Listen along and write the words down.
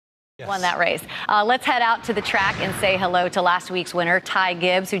Won that race. Let's head out to the track and say hello to last week's winner, Ty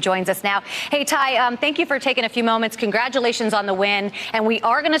Gibbs, who joins us now. Hey, Ty, thank you for taking a few moments. Congratulations on the win. And we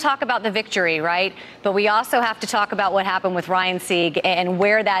are going to talk about the victory, right? But we also have to talk about what happened with Ryan Sieg and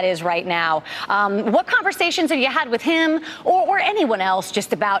where that is right now. What conversations have you had with him or anyone else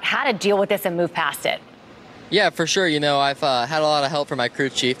just about how to deal with this and move past it? Yeah, for sure. I've had a lot of help from my crew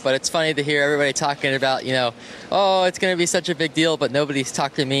chief, but it's funny to hear everybody talking about, oh, it's going to be such a big deal, but nobody's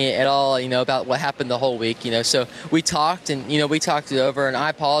talked to me at all, about what happened the whole week, So we talked and, we talked it over, and I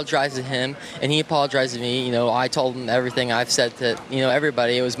apologized to him and he apologized to me. I told him everything I've said to,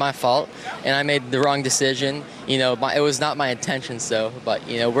 everybody. It was my fault and I made the wrong decision. It was not my intentions though, but,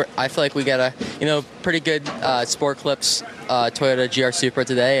 I feel like we got a, pretty good Sport Clips Toyota GR Supra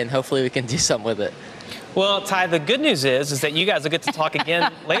today, and hopefully we can do something with it. Well, Ty, the good news is that you guys will get to talk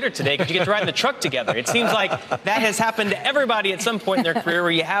again later today because you get to ride in the truck together. It seems like that has happened to everybody at some point in their career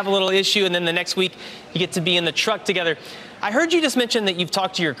where you have a little issue and then the next week you get to be in the truck together. I heard you just mention that you've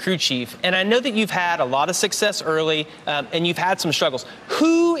talked to your crew chief, and I know that you've had a lot of success early and you've had some struggles.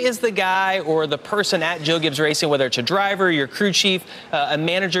 Who is the guy or the person at Joe Gibbs Racing, whether it's a driver, your crew chief, a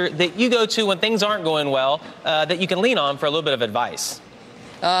manager, that you go to when things aren't going well, that you can lean on for a little bit of advice?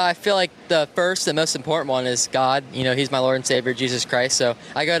 I feel like the first and most important one is God. He's my Lord and Savior, Jesus Christ. So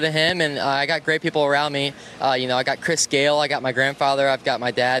I go to him, and I got great people around me. I got Chris Gale, I got my grandfather, I've got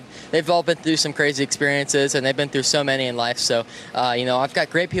my dad. They've all been through some crazy experiences, and they've been through so many in life. So, I've got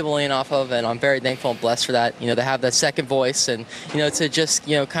great people to lean off of, and I'm very thankful and blessed for that, to have that second voice and, to just,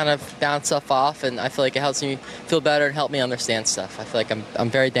 kind of bounce stuff off. And I feel like it helps me feel better and help me understand stuff. I feel like I'm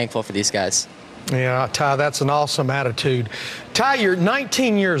very thankful for these guys. Yeah, Ty, that's an awesome attitude. Ty, you're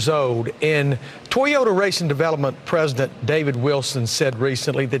 19 years old, and Toyota Racing Development President David Wilson said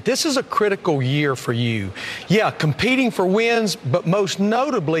recently that this is a critical year for you. Yeah, competing for wins, but most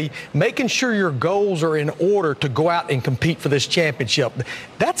notably, making sure your goals are in order to go out and compete for this championship.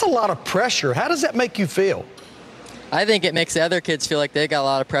 That's a lot of pressure. How does that make you feel? I think it makes the other kids feel like they got a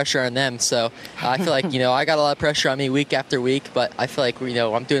lot of pressure on them. So I feel like, I got a lot of pressure on me week after week, but I feel like,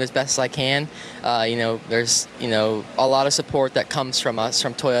 I'm doing as best as I can. There's, a lot of support that comes from us,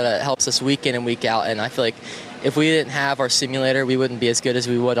 from Toyota, that helps us week in and week out. And I feel like if we didn't have our simulator, we wouldn't be as good as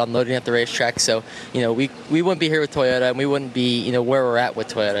we would unloading at the racetrack. So, we wouldn't be here with Toyota, and we wouldn't be, where we're at with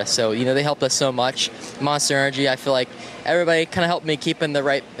Toyota. So, they helped us so much. Monster Energy, I feel like everybody kind of helped me keep in the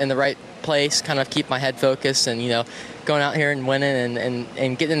right place, kind of keep my head focused, and going out here and winning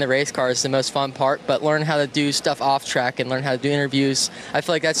and getting in the race car is the most fun part, but learn how to do stuff off track and learn how to do interviews. I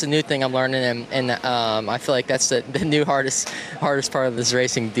feel like that's the new thing I'm learning, and I feel like that's the new hardest part of this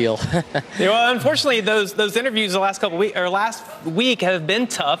racing deal. Yeah, well, unfortunately, those interviews the last week have been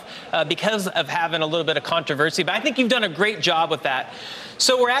tough because of having a little bit of controversy, but I think you've done a great job with that.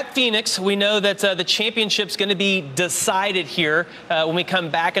 So we're at Phoenix. We know that the championship's going to be decided here when we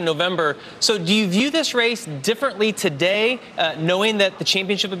come back in November. So do you view this race differently today, knowing that the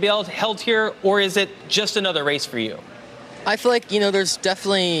championship will be held here, or is it just another race for you? I feel like, there's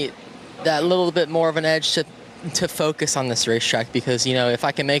definitely that little bit more of an edge to focus on this racetrack, because if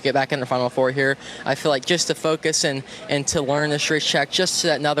I can make it back in the Final Four here, I feel like just to focus and to learn this racetrack just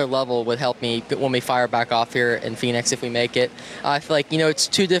to another level would help me when we fire back off here in Phoenix if we make it. I feel like it's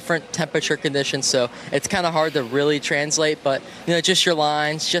two different temperature conditions, so it's kind of hard to really translate, but just your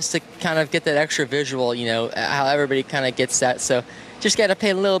lines, just to kind of get that extra visual, how everybody kind of gets that. So just got to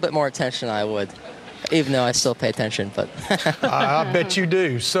pay a little bit more attention than I would. Even though I still pay attention, but I bet you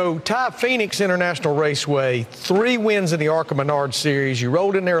do. So, Ty, Phoenix International Raceway, 3 wins in the ARCA Menard Series. You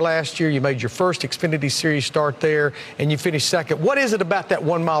rolled in there last year. You made your first Xfinity Series start there, and you finished second. What is it about that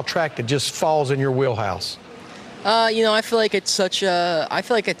 1-mile track that just falls in your wheelhouse? I feel like it's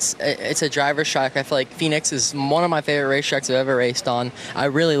it's a driver's track. I feel like Phoenix is one of my favorite racetracks I've ever raced on. I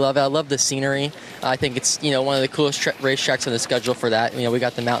really love it. I love the scenery. I think it's, one of the coolest racetracks on the schedule for that. We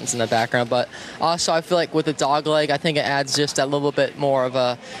got the mountains in the background, but also I feel like with the dog leg, I think it adds just a little bit more of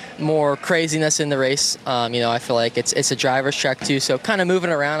a craziness in the race. I feel like it's a driver's track too, so kind of moving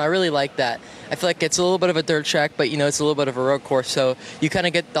around, I really like that. I feel like it's a little bit of a dirt track, but it's a little bit of a road course, so you kind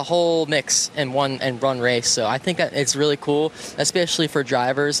of get the whole mix in one run race. So I think that it's really cool, especially for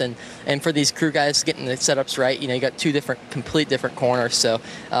drivers and for these crew guys getting the setups right. You got two complete different corners. So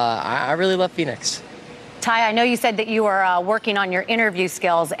I really love Phoenix. Ty, I know you said that you are working on your interview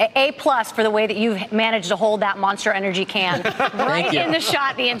skills. A+ for the way that you've managed to hold that Monster Energy can right in the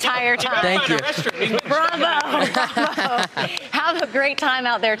shot the entire time. Thank you. Bravo. Have a great time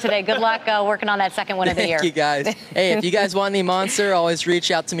out there today. Good luck working on that second win of the year. Thank you, guys. Hey, if you guys want any Monster, always reach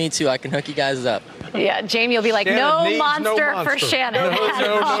out to me, too. I can hook you guys up. Yeah, Jamie will be like, Shannon no needs monster, no for monster. Shannon.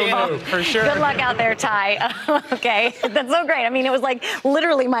 No. For sure. Good luck out there, Ty. Okay, that's so great. I mean, it was like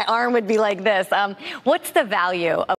literally my arm would be like this. What's the value of